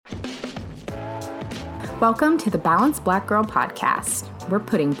Welcome to the Balanced Black Girl podcast. We're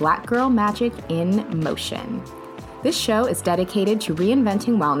putting Black girl magic in motion. This show is dedicated to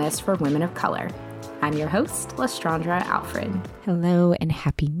reinventing wellness for women of color. I'm your host, Lestrandra Alfred. Hello and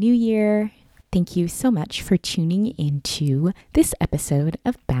Happy New Year. Thank you so much for tuning into this episode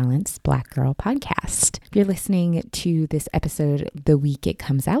of Balanced Black Girl Podcast. If you're listening to this episode the week it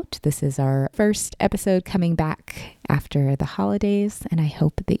comes out, this is our first episode coming back after the holidays, and I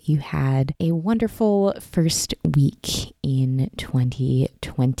hope that you had a wonderful first week in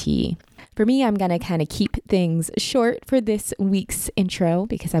 2020. For me, I'm going to kind of keep things short for this week's intro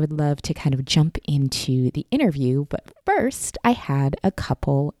because I would love to kind of jump into the interview. But first, I had a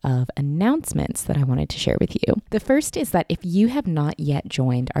couple of announcements that I wanted to share with you. The first is that if you have not yet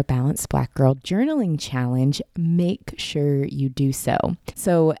joined our Balanced Black Girl Journaling Challenge, make sure you do so.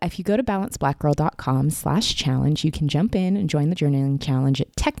 So if you go to balancedblackgirl.com/challenge, you can jump in and join the journaling challenge.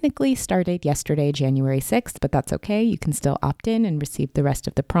 It technically started yesterday, January 6th, but that's okay. You can still opt in and receive the rest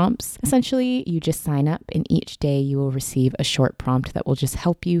of the prompts. Essentially, you just sign up and each day you will receive a short prompt that will just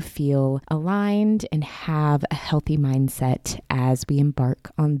help you feel aligned and have a healthy mindset as we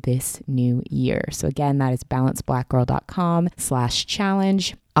embark on this new year. So again, that is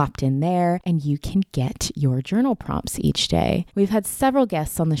balancedblackgirl.com/challenge. Opt in there and you can get your journal prompts each day. We've had several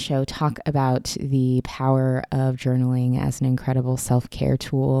guests on the show talk about the power of journaling as an incredible self-care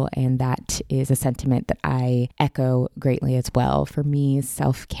tool, and that is a sentiment that I echo greatly as well. For me,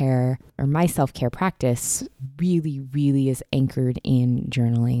 self-care or my self-care practice really is anchored in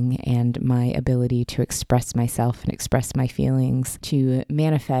journaling and my ability to express myself and express my feelings, to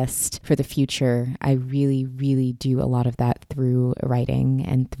manifest for the future. I really do a lot of that through writing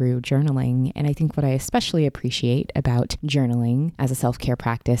and through journaling. And I think what I especially appreciate about journaling as a self-care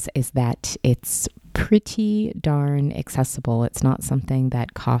practice is that it's pretty darn accessible. It's not something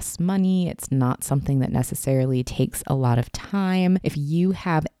that costs money. It's not something that necessarily takes a lot of time. If you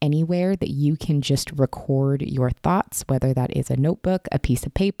have anywhere that you can just record your thoughts, whether that is a notebook, a piece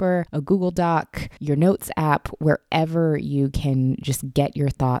of paper, a Google Doc, your notes app, wherever you can just get your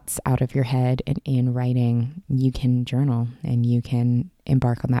thoughts out of your head and in writing, you can journal and you can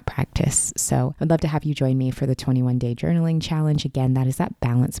embark on that practice. So I'd love to have you join me for the 21-day journaling challenge. Again, that is at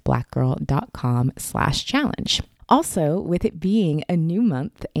balancedblackgirl.com/challenge. Also, with it being a new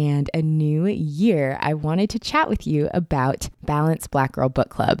month and a new year, I wanted to chat with you about Balanced Black Girl Book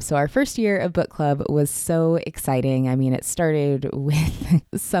Club. So our first year of book club was so exciting. I mean, it started with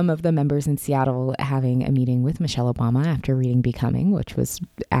some of the members in Seattle having a meeting with Michelle Obama after reading Becoming, which was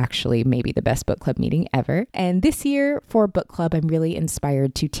actually maybe the best book club meeting ever. And this year for book club, I'm really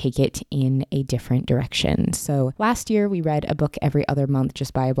inspired to take it in a different direction. So last year we read a book every other month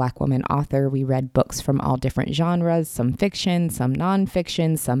just by a Black woman author. We read books from all different genres, some fiction, some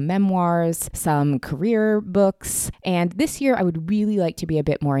nonfiction, some memoirs, some career books. And this year, I would really like to be a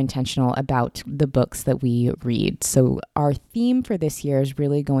bit more intentional about the books that we read. So our theme for this year is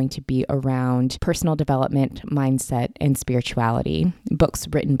really going to be around personal development, mindset, and spirituality. Books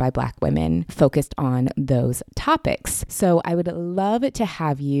written by Black women focused on those topics. So I would love to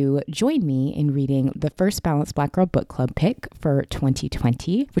have you join me in reading the first Balanced Black Girl Book Club pick for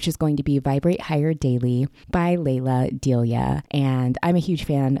 2020, which is going to be Vibrate Higher Daily by Laila Delia. And I'm a huge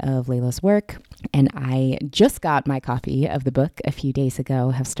fan of Laila's work, and I just got my copy of the book a few days ago,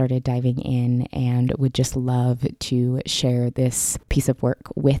 have started diving in, and would just love to share this piece of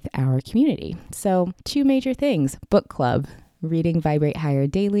work with our community. So 2 major things: book club, reading Vibrate Higher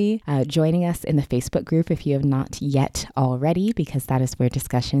Daily, joining us in the Facebook group if you have not yet already, because that is where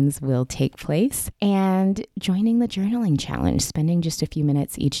discussions will take place, and joining the journaling challenge, spending just a few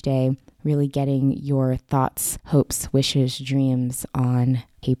minutes each day really getting your thoughts, hopes, wishes, dreams on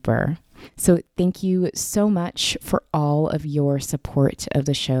paper. So thank you so much for all of your support of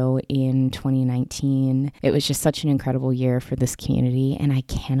the show in 2019. It was just such an incredible year for this community, and I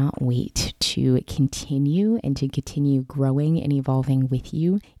cannot wait to continue growing and evolving with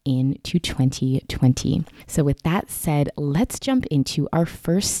you into 2020. So with that said, let's jump into our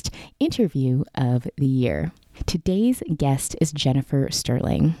first interview of the year. Today's guest is Jennifer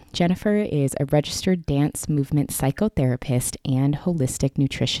Sterling. Jennifer is a registered dance movement psychotherapist and holistic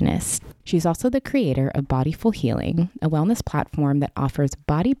nutritionist. She's also the creator of Bodyful Healing, a wellness platform that offers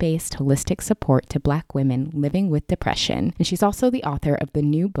body-based holistic support to Black women living with depression. And she's also the author of the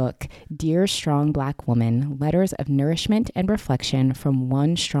new book, Dear Strong Black Woman, Letters of Nourishment and Reflection from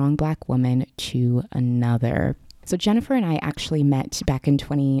One Strong Black Woman to Another. So Jennifer and I actually met back in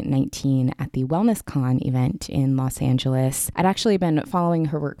 2019 at the Wellness Con event in Los Angeles. I'd actually been following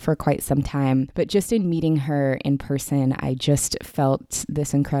her work for quite some time, but just in meeting her in person, I just felt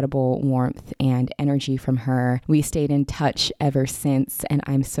this incredible warmth and energy from her. We stayed in touch ever since, and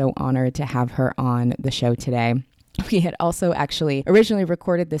I'm so honored to have her on the show today. We had also actually originally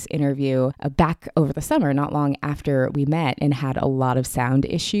recorded this interview back over the summer, not long after we met, and had a lot of sound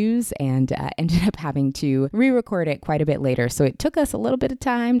issues and ended up having to re-record it quite a bit later. So it took us a little bit of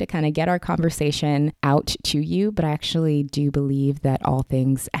time to kind of get our conversation out to you, but I actually do believe that all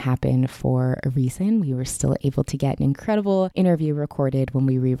things happen for a reason. We were still able to get an incredible interview recorded when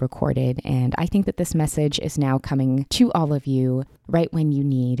we re-recorded, and I think that this message is now coming to all of you right when you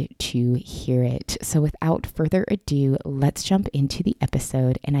need to hear it. So without further ado, let's jump into the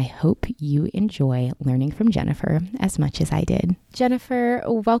episode, and I hope you enjoy learning from Jennifer as much as I did. Jennifer,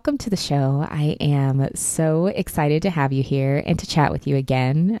 welcome to the show. I am so excited to have you here and to chat with you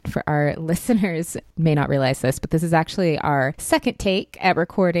again. For our listeners may not realize this, but this is actually our second take at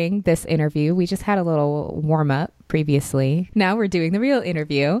recording this interview. We just had a little warm up previously. Now we're doing the real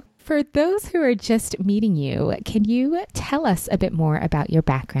interview. For those who are just meeting you, can you tell us a bit more about your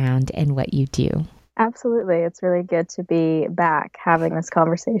background and what you do? Absolutely. It's really good to be back having this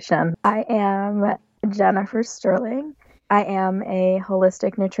conversation. I am Jennifer Sterling. I am a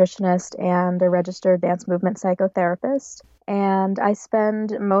holistic nutritionist and a registered dance movement psychotherapist. And I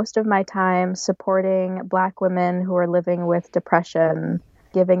spend most of my time supporting Black women who are living with depression,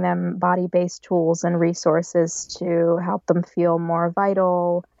 giving them body-based tools and resources to help them feel more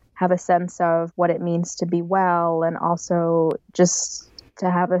vital, have a sense of what it means to be well, and also just to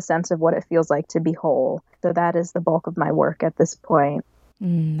have a sense of what it feels like to be whole. So that is the bulk of my work at this point.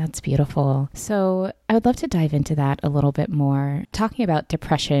 That's beautiful. So I would love to dive into that a little bit more, talking about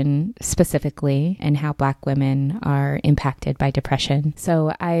depression specifically and how Black women are impacted by depression.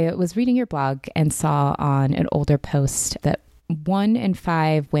 So I was reading your blog and saw on an older post that 1 in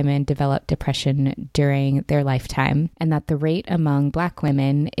 5 women develop depression during their lifetime, and that the rate among Black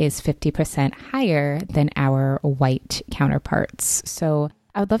women is 50% higher than our white counterparts. So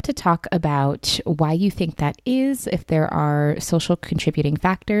I would love to talk about why you think that is, if there are social contributing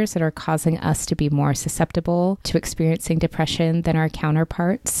factors that are causing us to be more susceptible to experiencing depression than our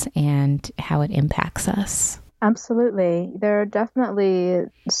counterparts, and how it impacts us. Absolutely. There are definitely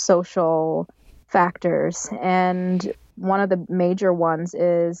social factors, and one of the major ones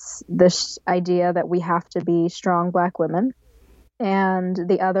is this idea that we have to be strong Black women. And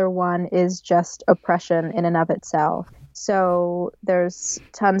the other one is just oppression in and of itself. So there's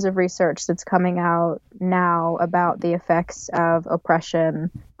tons of research that's coming out now about the effects of oppression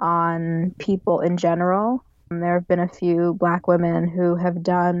on people in general. There have been a few Black women who have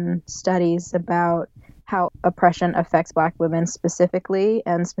done studies about how oppression affects Black women specifically,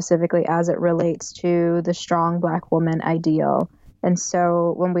 and specifically as it relates to the strong Black woman ideal. And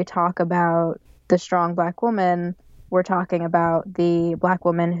so when we talk about the strong Black woman, we're talking about the Black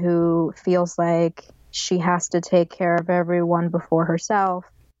woman who feels like she has to take care of everyone before herself,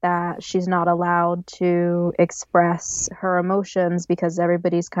 that she's not allowed to express her emotions because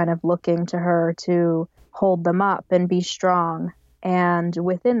everybody's kind of looking to her to hold them up and be strong. And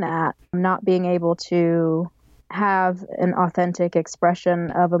within that, not being able to have an authentic expression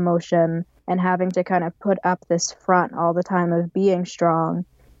of emotion and having to kind of put up this front all the time of being strong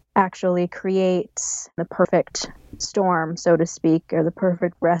actually creates the perfect storm, so to speak, or the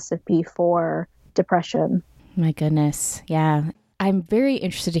perfect recipe for depression. My goodness. Yeah. I'm very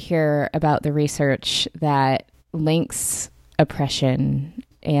interested to hear about the research that links oppression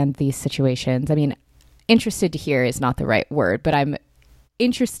and these situations. I mean, interested to hear is not the right word, but I'm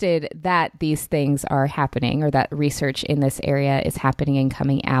interested that these things are happening, or that research in this area is happening and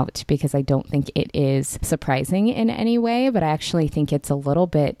coming out, because I don't think it is surprising in any way, but I actually think it's a little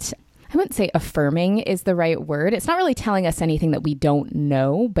bit, I wouldn't say affirming is the right word. It's not really telling us anything that we don't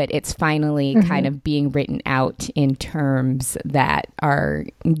know, but it's finally kind of being written out in terms that are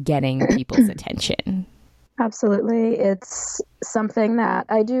getting people's attention. Absolutely. It's something that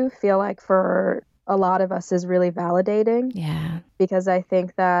I do feel like for a lot of us is really validating. Yeah. Because I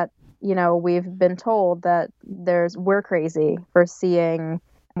think that, you know, we've been told that we're crazy for seeing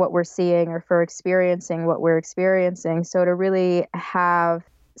what we're seeing or for experiencing what we're experiencing. So to really have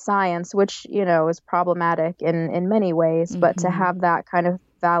science, which, you know, is problematic in many ways, but to have that kind of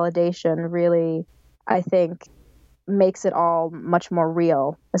validation really, I think, makes it all much more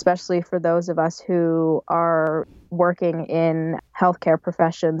real, especially for those of us who are working in healthcare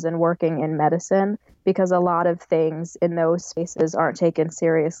professions and working in medicine, because a lot of things in those spaces aren't taken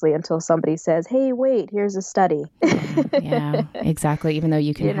seriously until somebody says, hey, wait, here's a study. Yeah, exactly. Even though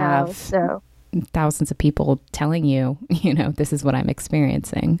you can have thousands of people telling you, this is what I'm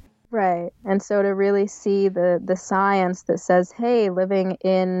experiencing. Right. And so to really see the science that says, hey, living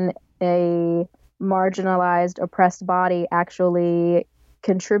in a marginalized, oppressed body actually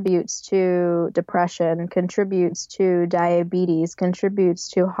contributes to depression, contributes to diabetes, contributes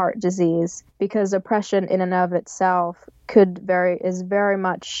to heart disease, because oppression in and of itself is very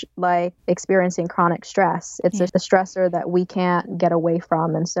much like experiencing chronic stress. It's a stressor that we can't get away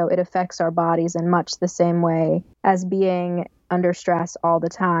from. And so it affects our bodies in much the same way as being under stress all the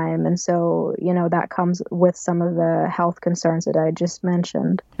time. And so, that comes with some of the health concerns that I just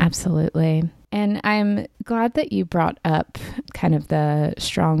mentioned. Absolutely. And I'm glad that you brought up kind of the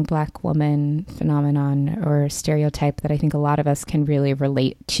strong Black woman phenomenon or stereotype that I think a lot of us can really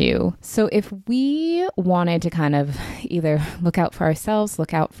relate to. So if we wanted to kind of either look out for ourselves,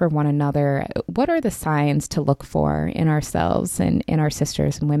 look out for one another, what are the signs to look for in ourselves and in our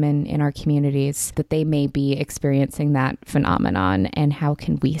sisters and women in our communities that they may be experiencing that phenomenon, and how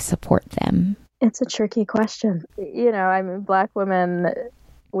can we support them? It's a tricky question. Black women,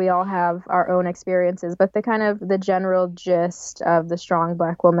 we all have our own experiences, but the general gist of the strong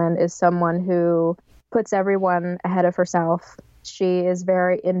Black woman is someone who puts everyone ahead of herself. She is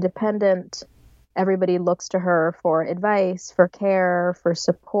very independent. Everybody looks to her for advice, for care, for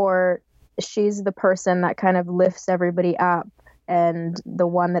support. She's the person that kind of lifts everybody up, and the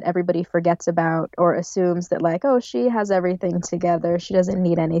one that everybody forgets about or assumes that she has everything together. She doesn't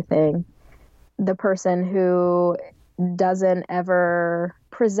need anything. The person who doesn't ever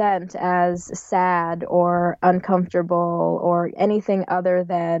present as sad or uncomfortable or anything other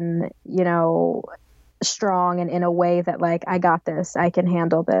than, strong and in a way that I got this, I can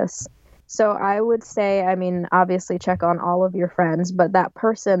handle this. So I would say, obviously check on all of your friends, but that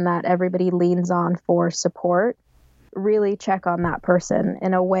person that everybody leans on for support, really check on that person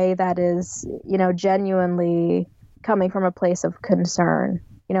in a way that is, genuinely coming from a place of concern.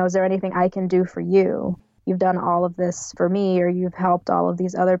 Is there anything I can do for you? You've done all of this for me, or you've helped all of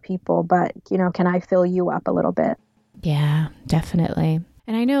these other people, but, can I fill you up a little bit? Yeah, definitely.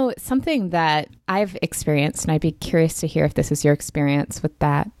 And I know something that I've experienced, and I'd be curious to hear if this is your experience with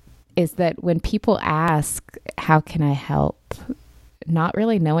that, is that when people ask, how can I help? Not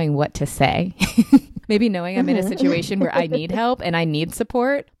really knowing what to say. Maybe knowing I'm in a situation where I need help and I need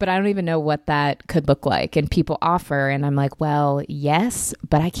support, but I don't even know what that could look like. And people offer, and I'm like, well, yes,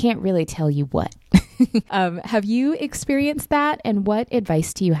 but I can't really tell you what. Have you experienced that? And what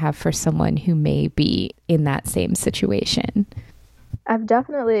advice do you have for someone who may be in that same situation? I've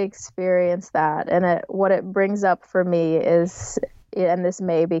definitely experienced that. And what it brings up for me is, and this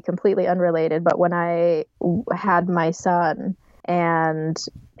may be completely unrelated, but when I had my son, and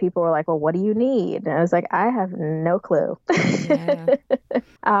people were like, well, what do you need? And I was like, I have no clue. Yeah.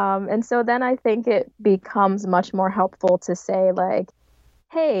 And so then I think it becomes much more helpful to say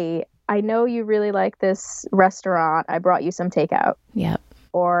hey, I know you really like this restaurant. I brought you some takeout. Yep.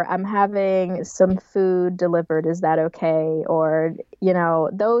 Or I'm having some food delivered. Is that okay? Or,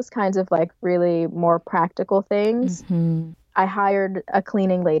 those kinds of really more practical things. Mm-hmm. I hired a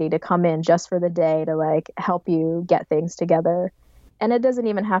cleaning lady to come in just for the day to help you get things together. And it doesn't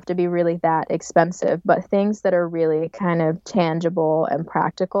even have to be really that expensive, but things that are really kind of tangible and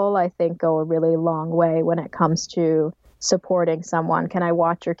practical, I think go a really long way when it comes to supporting someone. Can I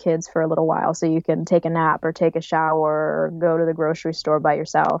watch your kids for a little while so you can take a nap or take a shower or go to the grocery store by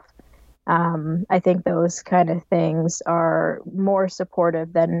yourself? I think those kind of things are more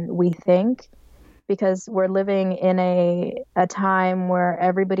supportive than we think, because we're living in a time where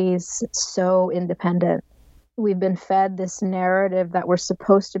everybody's so independent. We've been fed this narrative that we're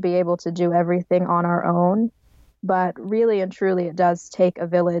supposed to be able to do everything on our own, but really and truly it does take a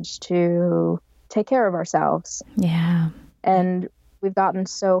village to take care of ourselves. Yeah. And we've gotten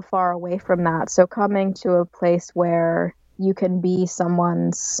so far away from that. So coming to a place where you can be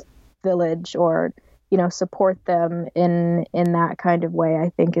someone's village or, support them in that kind of way, I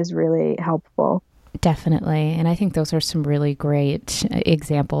think is really helpful. Definitely. And I think those are some really great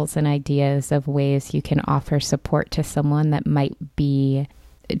examples and ideas of ways you can offer support to someone that might be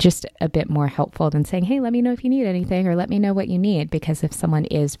just a bit more helpful than saying, hey, let me know if you need anything, or let me know what you need. Because if someone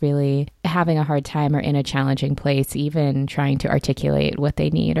is really having a hard time or in a challenging place, even trying to articulate what they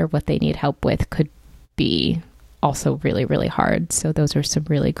need or what they need help with could be also really, really hard. So those are some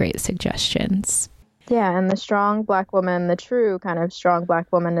really great suggestions. Yeah, and the strong Black woman, the true kind of strong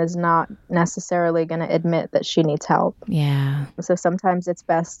Black woman, is not necessarily going to admit that she needs help. Yeah. So sometimes it's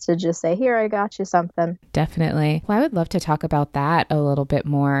best to just say, here, I got you something. Definitely. Well, I would love to talk about that a little bit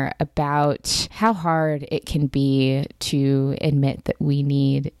more, about how hard it can be to admit that we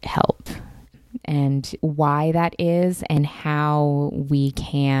need help and why that is, and how we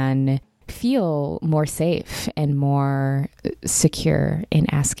can feel more safe and more secure in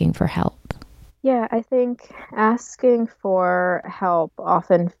asking for help. Yeah, I think asking for help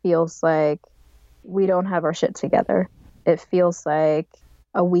often feels like we don't have our shit together. It feels like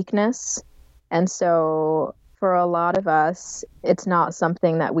a weakness. And so for a lot of us, it's not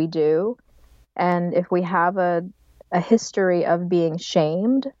something that we do. And if we have a history of being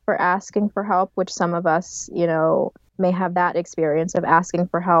shamed for asking for help, which some of us, may have that experience of asking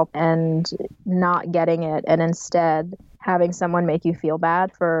for help and not getting it, and instead having someone make you feel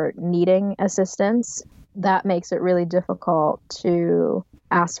bad for needing assistance, that makes it really difficult to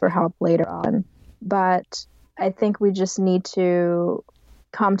ask for help later on. But I think we just need to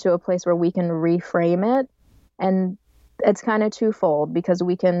come to a place where we can reframe it. And it's kind of twofold, because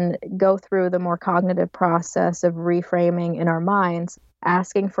we can go through the more cognitive process of reframing in our minds.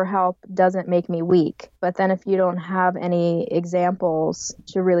 Asking for help doesn't make me weak. But then if you don't have any examples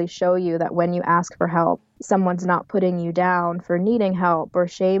to really show you that when you ask for help, someone's not putting you down for needing help or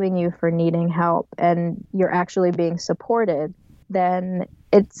shaming you for needing help, and you're actually being supported, then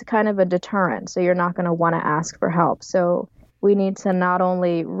it's kind of a deterrent. So you're not going to want to ask for help. So we need to not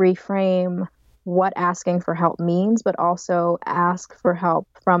only reframe what asking for help means, but also ask for help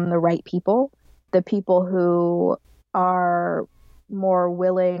from the right people, the people who are more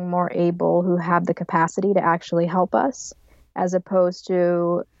willing, more able, who have the capacity to actually help us, as opposed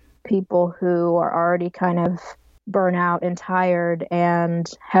to people who are already kind of burnt out and tired and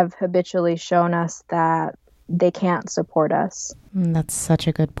have habitually shown us that they can't support us. That's such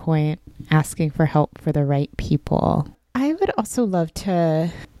a good point. Asking for help for the right people. I would also love to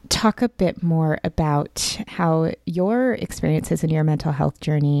talk a bit more about how your experiences in your mental health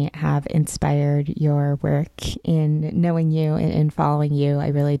journey have inspired your work. In knowing you and in following you, I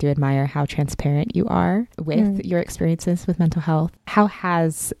really do admire how transparent you are with your experiences with mental health. How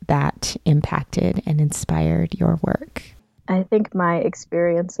has that impacted and inspired your work? I think my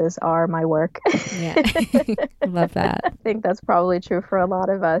experiences are my work. Yeah, I love that. I think that's probably true for a lot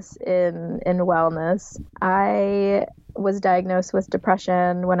of us in wellness. I was diagnosed with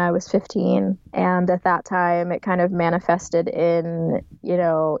depression when I was 15. And at that time, it kind of manifested in,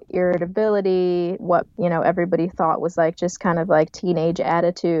 irritability, what, everybody thought was like just kind of like teenage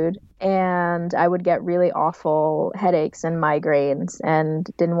attitude. And I would get really awful headaches and migraines and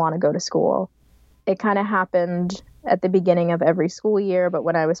didn't want to go to school. It kind of happened at the beginning of every school year, but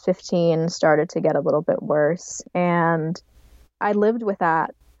when I was 15, started to get a little bit worse. And I lived with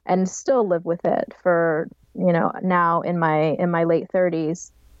that and still live with it for, now in my late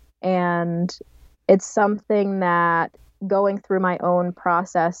 30s. And it's something that, going through my own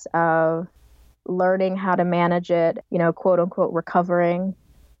process of learning how to manage it, quote unquote, recovering,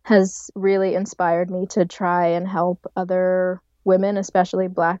 has really inspired me to try and help other women, especially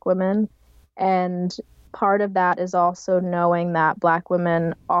Black women. And part of that is also knowing that Black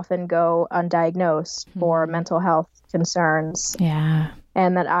women often go undiagnosed for mental health concerns. Yeah.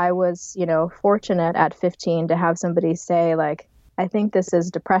 And that I was, fortunate at 15 to have somebody say, like, I think this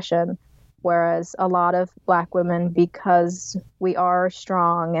is depression. Whereas a lot of Black women, because we are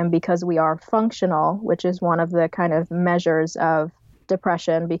strong and because we are functional, which is one of the kind of measures of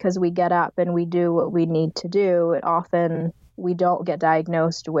depression, because we get up and we do what we need to do, often we don't get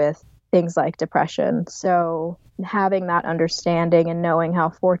diagnosed with things like depression. So having that understanding and knowing how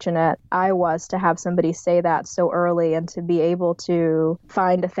fortunate I was to have somebody say that so early, and to be able to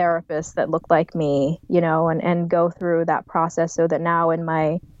find a therapist that looked like me, and go through that process, so that now in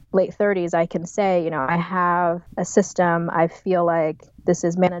my late 30s, I can say, I have a system. I feel like this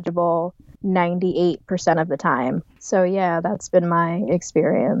is manageable 98% of the time. So yeah, that's been my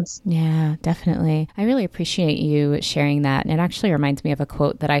experience. Yeah, definitely. I really appreciate you sharing that. And it actually reminds me of a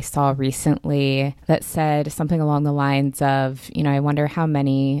quote that I saw recently that said something along the lines of, I wonder how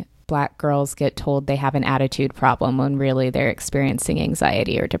many Black girls get told they have an attitude problem when really they're experiencing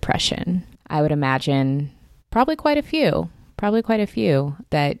anxiety or depression. I would imagine probably quite a few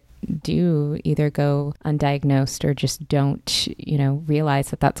that do either go undiagnosed or just don't, realize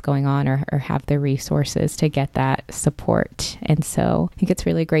that that's going on, or have the resources to get that support. And so I think it's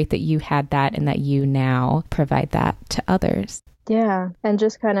really great that you had that and that you now provide that to others. Yeah. And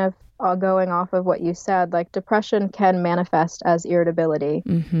just kind of going off of what you said, like depression can manifest as irritability.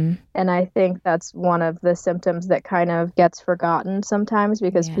 Mm-hmm. And I think that's one of the symptoms that kind of gets forgotten sometimes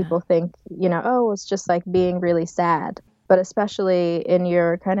because people think, oh, it's just like being really sad. But especially in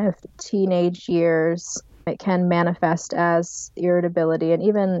your kind of teenage years, it can manifest as irritability and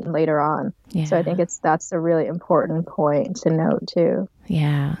even later on. Yeah. So I think that's a really important point to note too.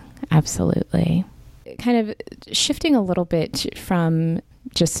 Yeah, absolutely. Kind of shifting a little bit from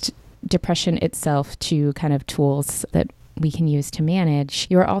just depression itself to kind of tools that we can use to manage.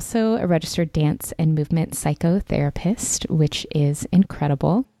 You are also a registered dance and movement psychotherapist, which is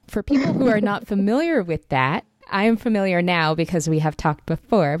incredible. For people who are not familiar with that, I am familiar now because we have talked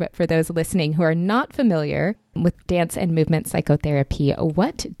before, but for those listening who are not familiar with dance and movement psychotherapy,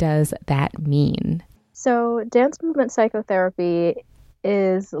 what does that mean? So dance movement psychotherapy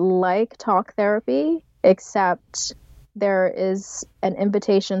is like talk therapy, except there is an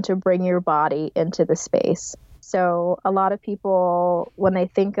invitation to bring your body into the space. So a lot of people, when they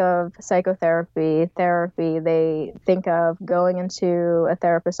think of psychotherapy, they think of going into a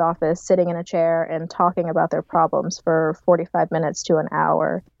therapist's office, sitting in a chair and talking about their problems for 45 minutes to an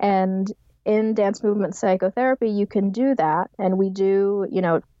hour. And in dance movement psychotherapy, you can do that. And we do,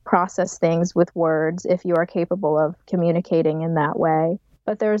 process things with words if you are capable of communicating in that way.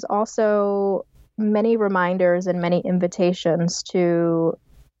 But there's also many reminders and many invitations to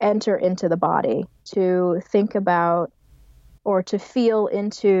enter into the body, to think about or to feel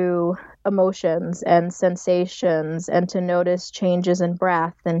into emotions and sensations and to notice changes in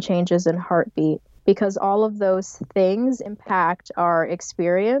breath and changes in heartbeat, because all of those things impact our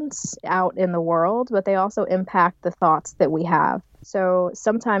experience out in the world, but they also impact the thoughts that we have. So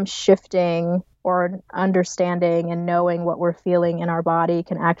sometimes shifting or understanding and knowing what we're feeling in our body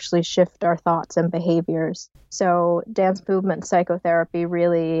can actually shift our thoughts and behaviors. So dance movement psychotherapy,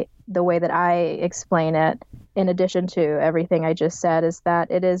 really, the way that I explain it, in addition to everything I just said, is that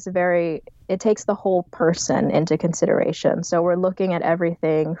it takes the whole person into consideration. So we're looking at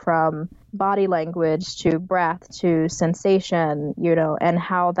everything from body language to breath to sensation, and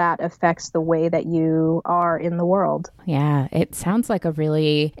how that affects the way that you are in the world. Yeah, it sounds like a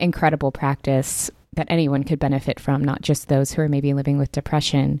really incredible practice that anyone could benefit from, not just those who are maybe living with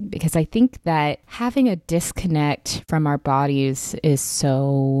depression. Because I think that having a disconnect from our bodies is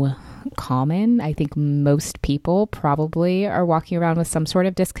so common. I think most people probably are walking around with some sort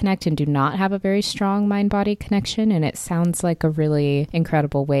of disconnect and do not have a very strong mind-body connection. And it sounds like a really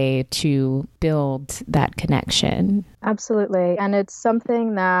incredible way to build that connection. Absolutely. And it's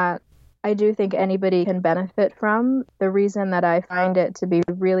something that I do think anybody can benefit from. The reason that I find it to be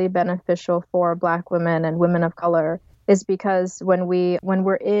really beneficial for Black women and women of color is because when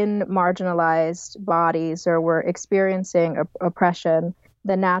we're in marginalized bodies or we're experiencing oppression,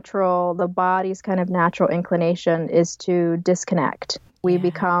 the body's kind of natural inclination is to disconnect. We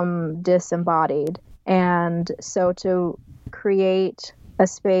become disembodied. And so to create a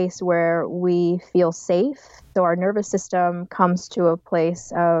space where we feel safe, so our nervous system comes to a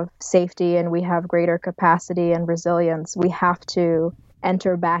place of safety and we have greater capacity and resilience, we have to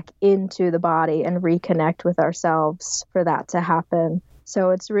enter back into the body and reconnect with ourselves for that to happen.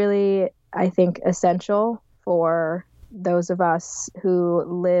 So it's really, I think, essential for those of us who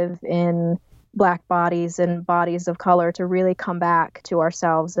live in Black bodies and bodies of color to really come back to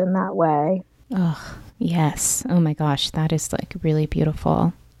ourselves in that way. Oh, yes. Oh my gosh, that is like really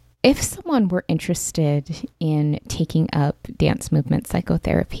beautiful. If someone were interested in taking up dance movement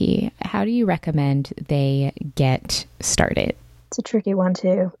psychotherapy, how do you recommend they get started? It's a tricky one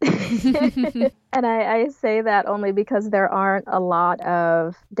too. And I say that only because there aren't a lot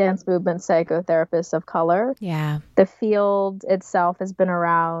of dance movement psychotherapists of color. Yeah. The field itself has been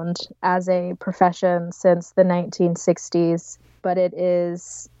around as a profession since the 1960s, but it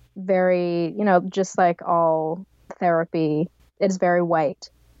is very, just like all therapy, it's very white.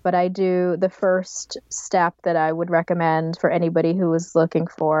 But the first step that I would recommend for anybody who is looking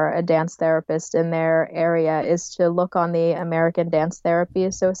for a dance therapist in their area is to look on the American Dance Therapy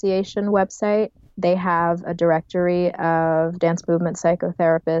Association website. They have a directory of dance movement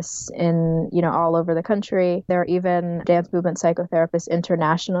psychotherapists in, all over the country. There are even dance movement psychotherapists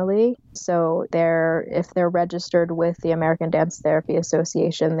internationally. So if they're registered with the American Dance Therapy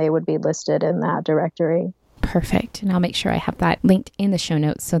Association, they would be listed in that directory. Perfect. And I'll make sure I have that linked in the show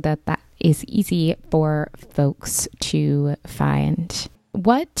notes so that is easy for folks to find.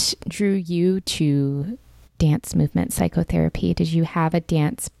 What drew you to dance movement psychotherapy? Did you have a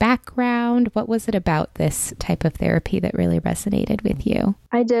dance background? What was it about this type of therapy that really resonated with you?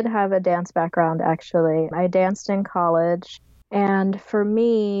 I did have a dance background, actually. I danced in college. And for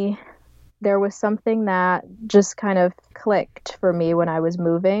me, there was something that just kind of clicked for me when I was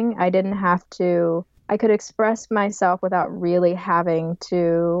moving. I could express myself without really having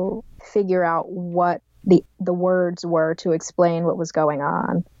to figure out what the words were to explain what was going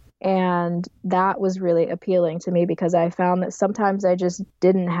on. And that was really appealing to me because I found that sometimes I just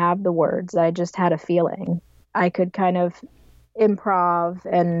didn't have the words. I just had a feeling. I could kind of improv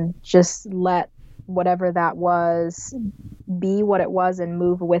and just let whatever that was be what it was and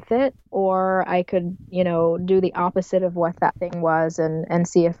move with it. Or I could, do the opposite of what that thing was and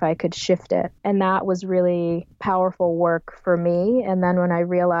see if I could shift it. And that was really powerful work for me. And then when I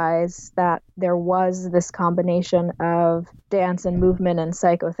realized that there was this combination of dance and movement and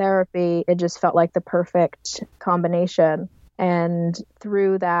psychotherapy, it just felt like the perfect combination. And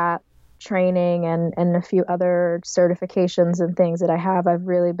through that training and a few other certifications and things that I have, I've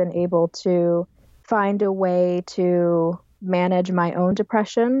really been able to find a way to manage my own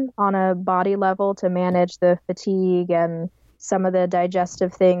depression on a body level, to manage the fatigue and some of the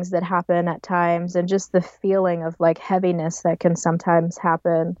digestive things that happen at times, and just the feeling of like heaviness that can sometimes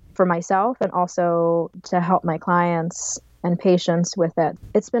happen for myself, and also to help my clients and patients with it.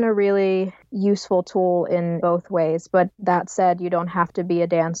 It's been a really useful tool in both ways. But that said, you don't have to be a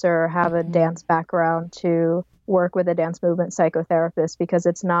dancer or have a dance background to work with a dance movement psychotherapist, because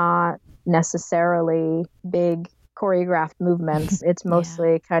it's not necessarily big choreographed movements. It's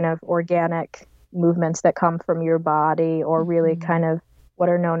mostly kind of organic movements that come from your body, or really kind of what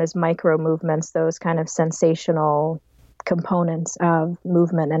are known as micro movements, those kind of sensational components of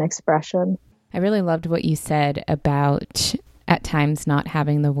movement and expression. I really loved what you said about at times not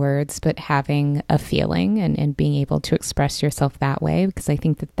having the words, but having a feeling and being able to express yourself that way, because I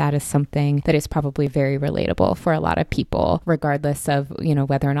think that is something that is probably very relatable for a lot of people, regardless of,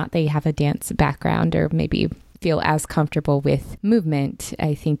 whether or not they have a dance background or maybe feel as comfortable with movement.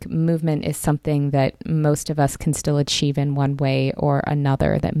 I think movement is something that most of us can still achieve in one way or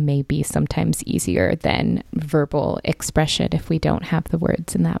another that may be sometimes easier than verbal expression if we don't have the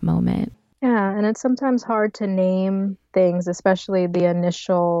words in that moment. Yeah, and it's sometimes hard to name things, especially the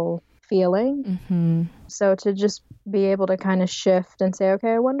initial feeling. Mm-hmm. So to just be able to kind of shift and say,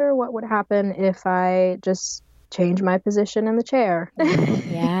 okay, I wonder what would happen if I just change my position in the chair.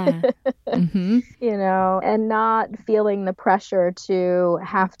 Yeah. Mm-hmm. And not feeling the pressure to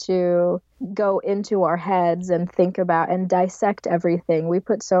have to go into our heads and think about and dissect everything. We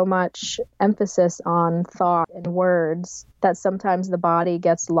put so much emphasis on thought and words that sometimes the body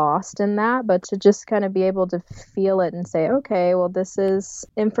gets lost in that, but to just kind of be able to feel it and say, okay, well, this is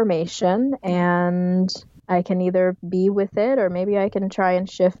information and I can either be with it or maybe I can try and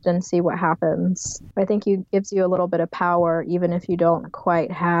shift and see what happens. I think it gives you a little bit of power, even if you don't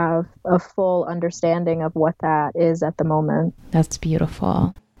quite have a full understanding of what that is at the moment. That's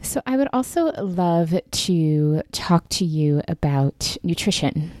beautiful. So I would also love to talk to you about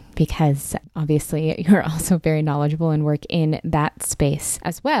nutrition, because obviously you're also very knowledgeable and work in that space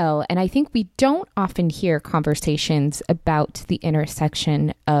as well. And I think we don't often hear conversations about the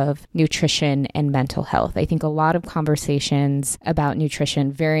intersection of nutrition and mental health. I think a lot of conversations about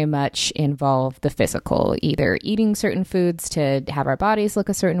nutrition very much involve the physical, either eating certain foods to have our bodies look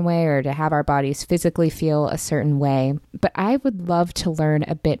a certain way or to have our bodies physically feel a certain way. But I would love to learn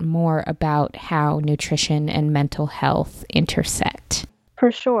a bit more about how nutrition and mental health intersect.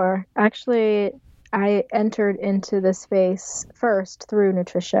 For sure. Actually, I entered into this space first through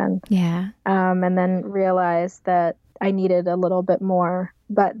nutrition. Yeah. And then realized that I needed a little bit more.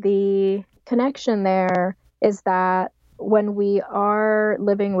 But the connection there is that when we are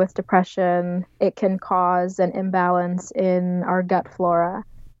living with depression, it can cause an imbalance in our gut flora.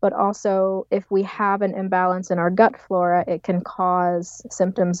 But also, if we have an imbalance in our gut flora, it can cause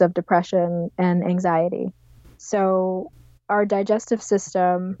symptoms of depression and anxiety. So our digestive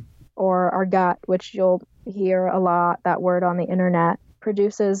system, or our gut, which you'll hear a lot, that word on the internet,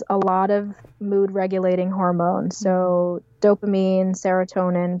 produces a lot of mood regulating hormones. So dopamine,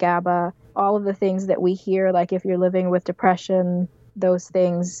 serotonin, GABA, all of the things that we hear, like if you're living with depression, those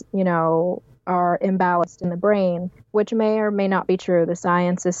things, are imbalanced in the brain, which may or may not be true. The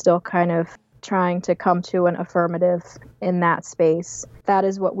science is still kind of trying to come to an affirmative in that space. That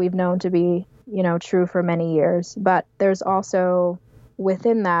is what we've known to be true for many years. But there's also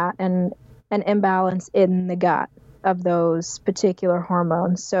within that an imbalance in the gut of those particular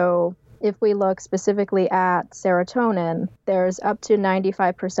hormones. So if we look specifically at serotonin, there's up to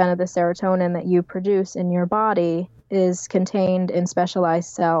 95% of the serotonin that you produce in your body is contained in specialized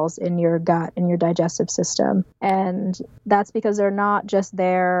cells in your gut, in your digestive system. And that's because they're not just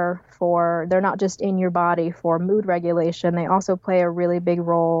in your body for mood regulation. They also play a really big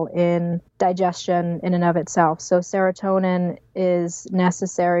role in digestion in and of itself. So serotonin is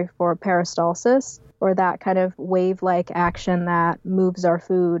necessary for peristalsis, or that kind of wave-like action that moves our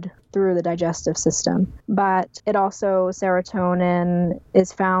food through the digestive system. But serotonin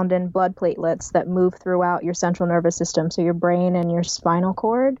is found in blood platelets that move throughout your central nervous system, so your brain and your spinal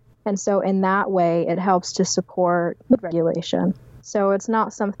cord. And so in that way, it helps to support mood regulation. So it's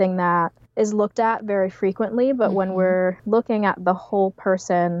not something that is looked at very frequently, but when we're looking at the whole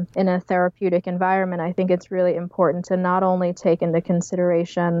person in a therapeutic environment, I think it's really important to not only take into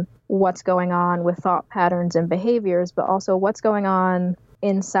consideration what's going on with thought patterns and behaviors, but also what's going on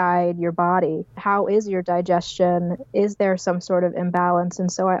inside your body. How is your digestion? Is there some sort of imbalance? And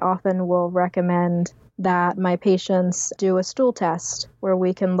so I often will recommend that my patients do a stool test where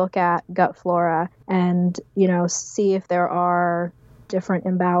we can look at gut flora and, see if there are different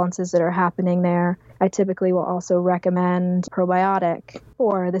imbalances that are happening there. I typically will also recommend probiotic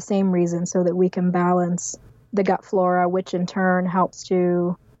for the same reason, so that we can balance the gut flora, which in turn helps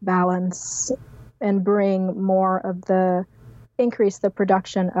to balance and increase the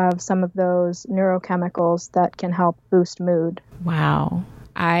production of some of those neurochemicals that can help boost mood. Wow.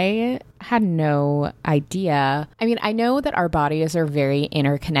 I had no idea. I mean, I know that our bodies are very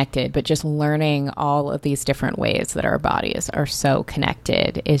interconnected, but just learning all of these different ways that our bodies are so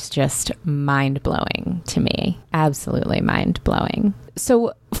connected is just mind-blowing to me. Absolutely mind-blowing.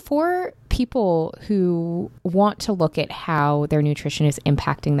 So for people who want to look at how their nutrition is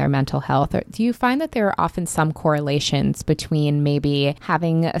impacting their mental health, do you find that there are often some correlations between maybe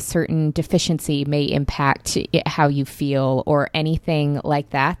having a certain deficiency may impact how you feel, or anything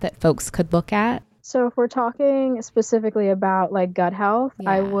like that folks could look at? So if we're talking specifically about like gut health,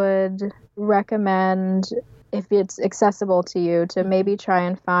 I would recommend, if it's accessible to you, to maybe try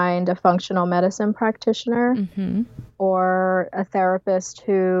and find a functional medicine practitioner or a therapist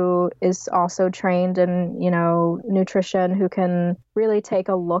who is also trained in, nutrition, who can really take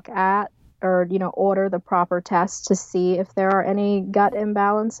a look at or, order the proper tests to see if there are any gut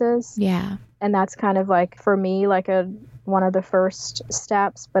imbalances. Yeah. And that's kind of like, for me, like one of the first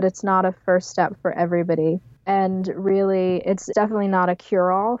steps, but it's not a first step for everybody. And really, it's definitely not a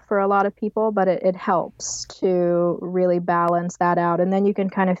cure-all for a lot of people, but it helps to really balance that out. And then you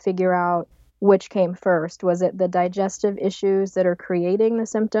can kind of figure out which came first. Was it the digestive issues that are creating the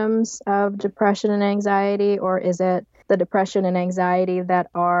symptoms of depression and anxiety, or is it the depression and anxiety that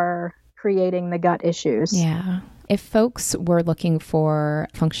are creating the gut issues? Yeah. If folks were looking for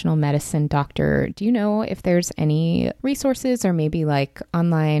a functional medicine doctor, do you know if there's any resources or maybe like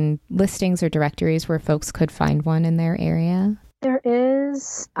online listings or directories where folks could find one in their area? There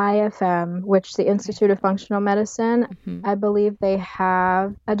is IFM, which the Institute of Functional Medicine, I believe they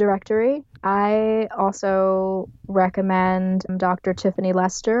have a directory. I also recommend Dr. Tiffany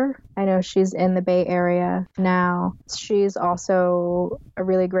Lester. I know she's in the Bay Area now. She's also a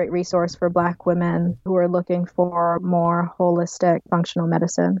really great resource for Black women who are looking for more holistic functional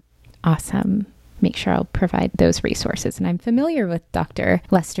medicine. Awesome. Make sure I'll provide those resources. And I'm familiar with Dr.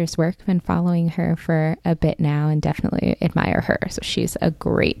 Lester's work. I've been following her for a bit now and definitely admire her. So she's a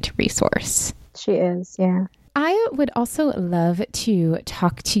great resource. She is, yeah. I would also love to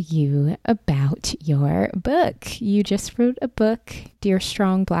talk to you about your book. You just wrote a book, Dear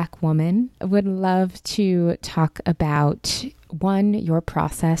Strong Black Woman. I would love to talk about, one, your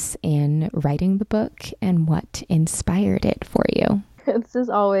process in writing the book and what inspired it for you. This is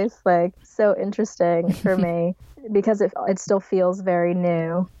always like so interesting for me because it still feels very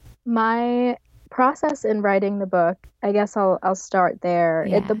new. My process in writing the book, I guess I'll start there.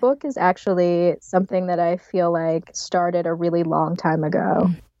 Yeah. The book is actually something that I feel like started a really long time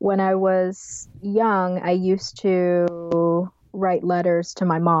ago. When I was young, I used to write letters to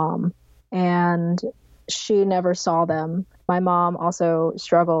my mom, and she never saw them. My mom also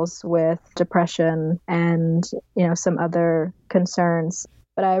struggles with depression and, some other concerns.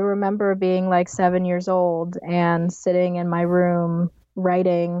 But I remember being like 7 years old and sitting in my room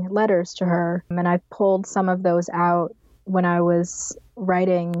writing letters to her. And I pulled some of those out when I was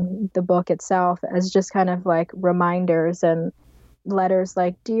writing the book itself as just kind of like reminders, and letters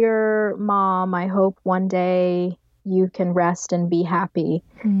like, "Dear Mom, I hope one day you can rest and be happy."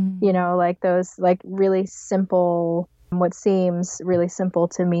 Like those like really simple, what seems really simple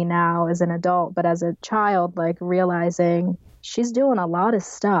to me now as an adult, but as a child, like realizing she's doing a lot of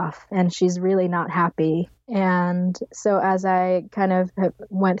stuff and she's really not happy. And so as I kind of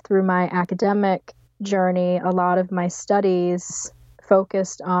went through my academic journey, a lot of my studies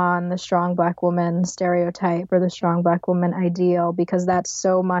focused on the strong Black woman stereotype or the strong Black woman ideal, because that's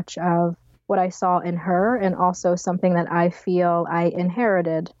so much of what I saw in her, and also something that I feel I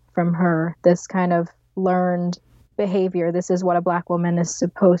inherited from her, this kind of learned behavior. This is what a Black woman is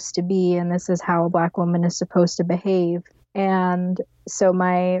supposed to be, and this is how a Black woman is supposed to behave. And so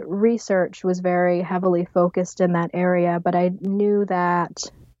my research was very heavily focused in that area, but I knew that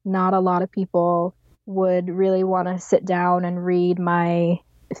not a lot of people would really want to sit down and read my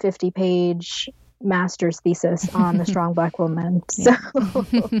 50-page master's thesis on the strong Black woman. So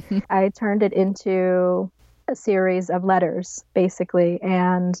I turned it into a series of letters, basically,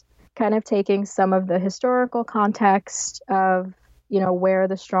 and kind of taking some of the historical context of, where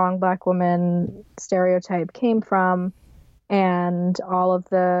the strong Black woman stereotype came from, and all of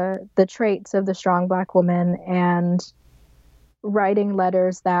the traits of the strong Black woman, and writing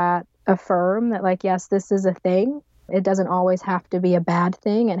letters that affirm that, like, yes, this is a thing. It doesn't always have to be a bad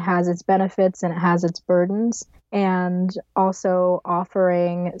thing. It has its benefits and it has its burdens. And also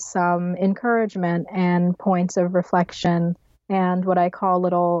offering some encouragement and points of reflection and what I call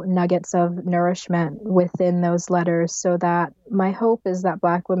little nuggets of nourishment within those letters, so that my hope is that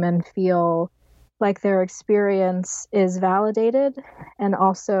Black women feel like their experience is validated, and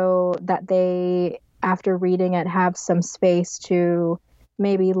also that they, after reading it, have some space to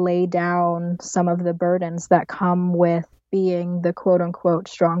maybe lay down some of the burdens that come with being the quote unquote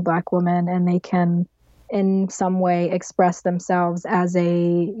strong Black woman, and they can in some way express themselves as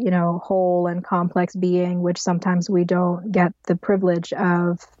a, whole and complex being, which sometimes we don't get the privilege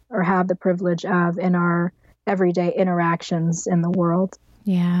of, or have the privilege of, in our everyday interactions in the world.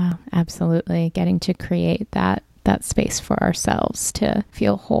 Yeah, absolutely. Getting to create that space for ourselves to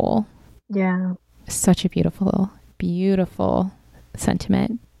feel whole. Yeah. Such a beautiful, beautiful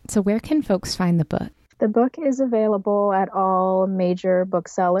sentiment. So where can folks find the book? The book is available at all major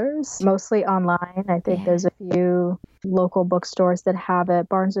booksellers, mostly online. I think there's a few local bookstores that have it,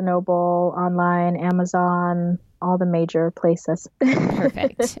 Barnes & Noble, online, Amazon, all the major places.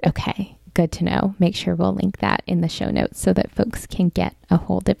 Perfect. Okay. Good to know. Make sure we'll link that in the show notes so that folks can get a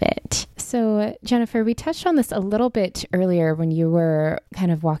hold of it. So, Jennifer, we touched on this a little bit earlier when you were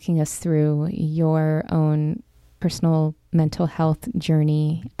kind of walking us through your own personal mental health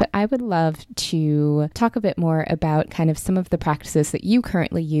journey, but I would love to talk a bit more about kind of some of the practices that you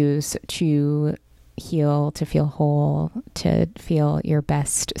currently use to heal, to feel whole, to feel your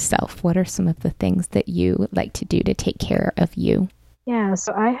best self. What are some of the things that you like to do to take care of you? Yeah,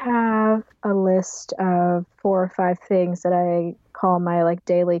 so I have a list of 4 or 5 things that I call my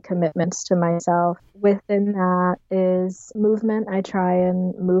daily commitments to myself. Within that is movement. I try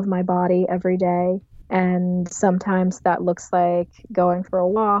and move my body every day. And sometimes that looks like going for a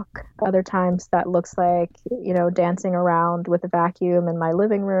walk. Other times that looks like, dancing around with a vacuum in my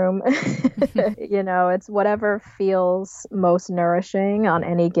living room. It's whatever feels most nourishing on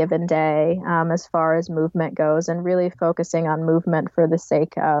any given day, as far as movement goes, and really focusing on movement for the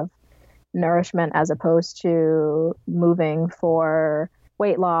sake of nourishment as opposed to moving for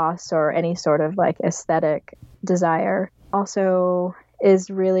weight loss or any sort of aesthetic desire. Also is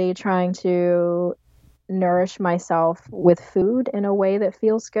really trying to nourish myself with food in a way that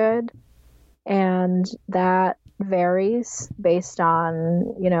feels good. And that varies based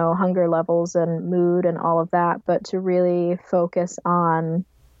on, hunger levels and mood and all of that. But to really focus on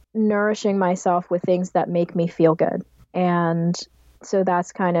nourishing myself with things that make me feel good. And so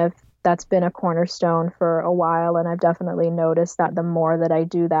that's been a cornerstone for a while. And I've definitely noticed that the more that I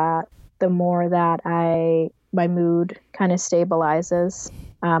do that, the more that my mood kind of stabilizes,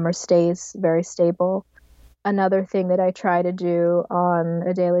 or stays very stable. Another thing that I try to do on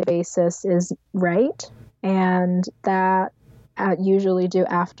a daily basis is write, and that I usually do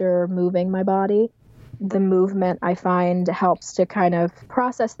after moving my body. The movement, I find, helps to kind of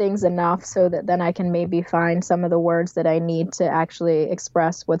process things enough so that then I can maybe find some of the words that I need to actually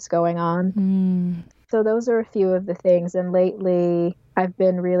express what's going on. So those are a few of the things. And lately, I've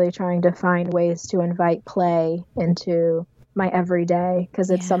been really trying to find ways to invite play into my everyday, because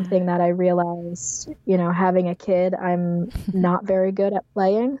it's something that I realized, having a kid, I'm not very good at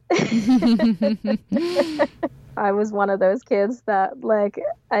playing. I was one of those kids that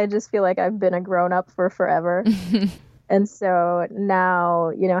I just feel like I've been a grown up for forever. And so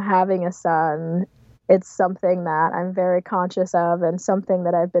now, having a son, it's something that I'm very conscious of, and something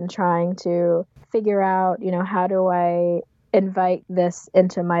that I've been trying to figure out, how do I invite this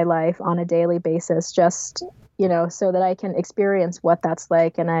into my life on a daily basis, just so that I can experience what that's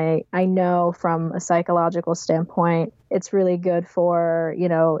like. And I know from a psychological standpoint, it's really good for,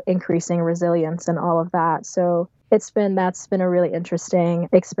 increasing resilience and all of that. So that's been a really interesting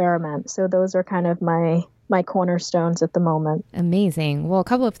experiment. So those are kind of my cornerstones at the moment. Amazing. Well, a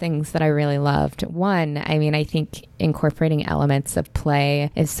couple of things that I really loved. One, I think incorporating elements of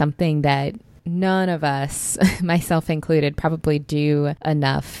play is something that none of us, myself included, probably do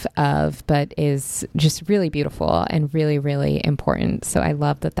enough of, but is just really beautiful and really, really important. So I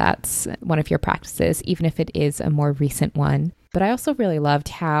love that that's one of your practices, even if it is a more recent one. But I also really loved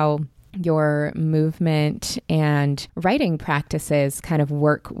how your movement and writing practices kind of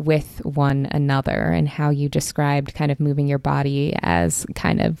work with one another, and how you described kind of moving your body as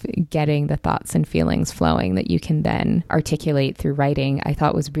kind of getting the thoughts and feelings flowing that you can then articulate through writing. I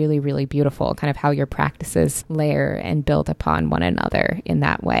thought was really, really beautiful, kind of how your practices layer and build upon one another in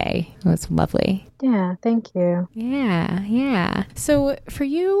that way. It was lovely. Yeah, thank you. Yeah. So for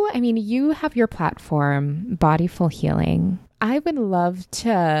you, you have your platform, Bodyful Healing. I would love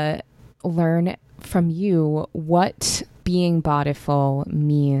to learn from you what being bodyful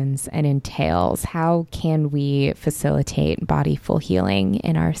means and entails. How can we facilitate bodyful healing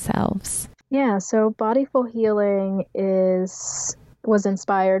in ourselves? Yeah, so Bodyful Healing was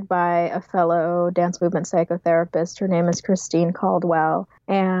inspired by a fellow dance movement psychotherapist. Her name is Christine Caldwell,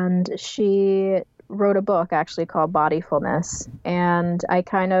 and she wrote a book actually called Bodyfulness. And I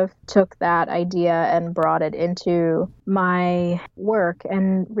kind of took that idea and brought it into my work.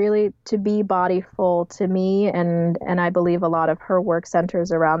 And really, to be bodyful to me, and I believe a lot of her work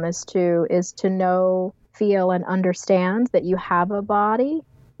centers around this too, is to know, feel, and understand that you have a body,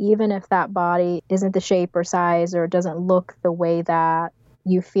 even if that body isn't the shape or size or doesn't look the way that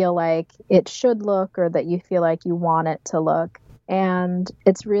you feel like it should look or that you feel like you want it to look. And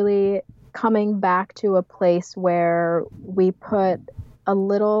it's really coming back to a place where we put a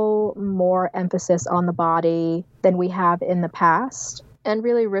little more emphasis on the body than we have in the past, and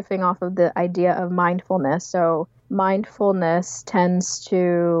really riffing off of the idea of mindfulness. So mindfulness tends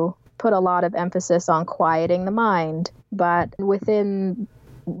to put a lot of emphasis on quieting the mind, but with an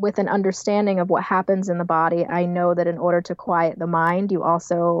understanding of what happens in the body, I know that in order to quiet the mind, you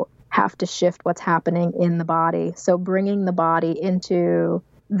also have to shift what's happening in the body. So bringing the body into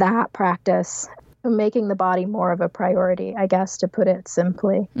that practice, making the body more of a priority, I guess, to put it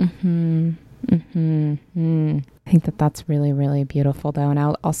simply. I think that that's really, really beautiful, though. And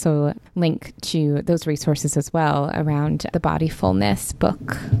I'll also link to those resources as well around the Bodyfulness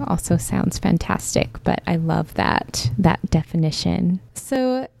book. Also sounds fantastic, but I love that definition.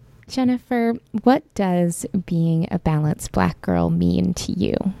 So, Jennifer, what does being a balanced Black girl mean to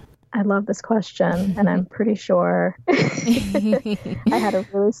you? I love this question, and I'm pretty sure I had a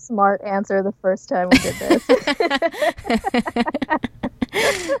really smart answer the first time we did this.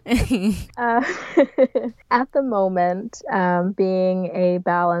 At the moment, being a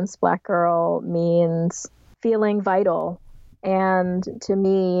balanced Black girl means feeling vital. And to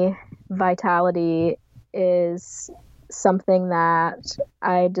me, vitality is something that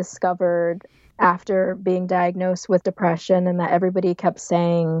I discovered after being diagnosed with depression, and that everybody kept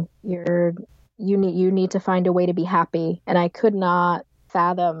saying, you need to find a way to be happy. And I could not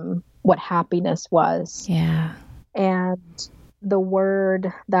fathom what happiness was. Yeah. And the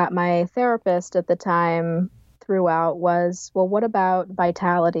word that my therapist at the time threw out was, well, what about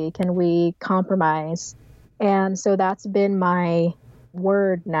vitality? Can we compromise? And so that's been my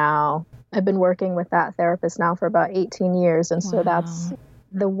word now. I've been working with that therapist now for about 18 years. And so that's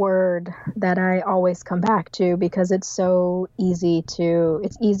the word that I always come back to, because it's easy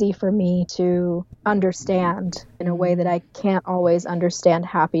for me to understand in a way that I can't always understand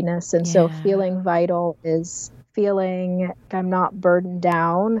happiness. And so feeling vital is feeling like I'm not burdened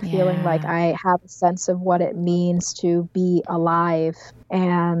down, feeling like I have a sense of what it means to be alive,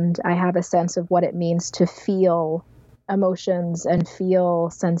 and I have a sense of what it means to feel emotions and feel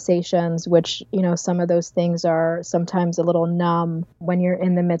sensations, which, some of those things are sometimes a little numb when you're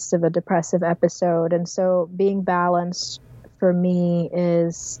in the midst of a depressive episode. And so being balanced for me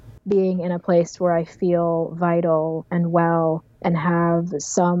is being in a place where I feel vital and well and have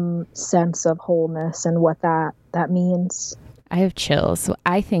some sense of wholeness and what that means. I have chills. So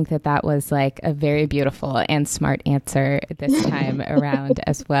I think that was like a very beautiful and smart answer this time around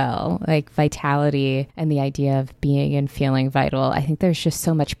as well. Like vitality and the idea of being and feeling vital. I think there's just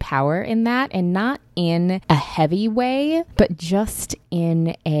so much power in that, and not in a heavy way, but just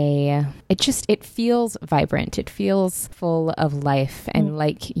in it feels vibrant. It feels full of life and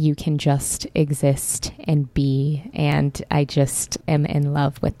like you can just exist and be. And I just am in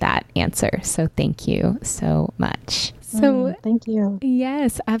love with that answer. So thank you so much. So thank you.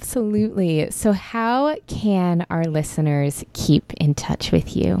 Yes, absolutely. So how can our listeners keep in touch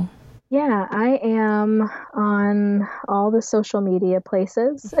with you? Yeah, I am on all the social media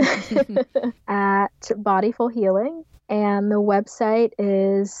places at Bodyful Healing, and the website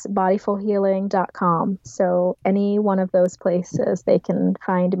is bodyfulhealing.com. So any one of those places, they can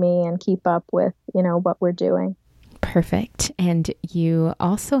find me and keep up with, what we're doing. Perfect. And you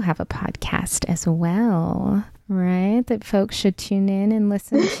also have a podcast as well, right? That folks should tune in and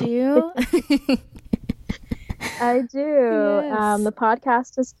listen to. I do. Yes. The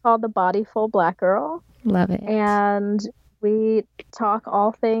podcast is called The Bodyful Black Girl. Love it. And we talk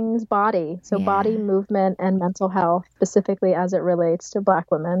all things body. So body, movement, and mental health, specifically as it relates to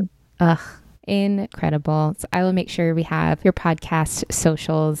Black women. Ugh. Incredible. So I will make sure we have your podcast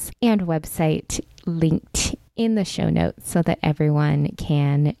socials and website linked in the show notes so that everyone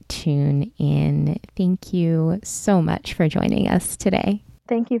can tune in. Thank you so much for joining us today.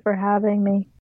 Thank you for having me.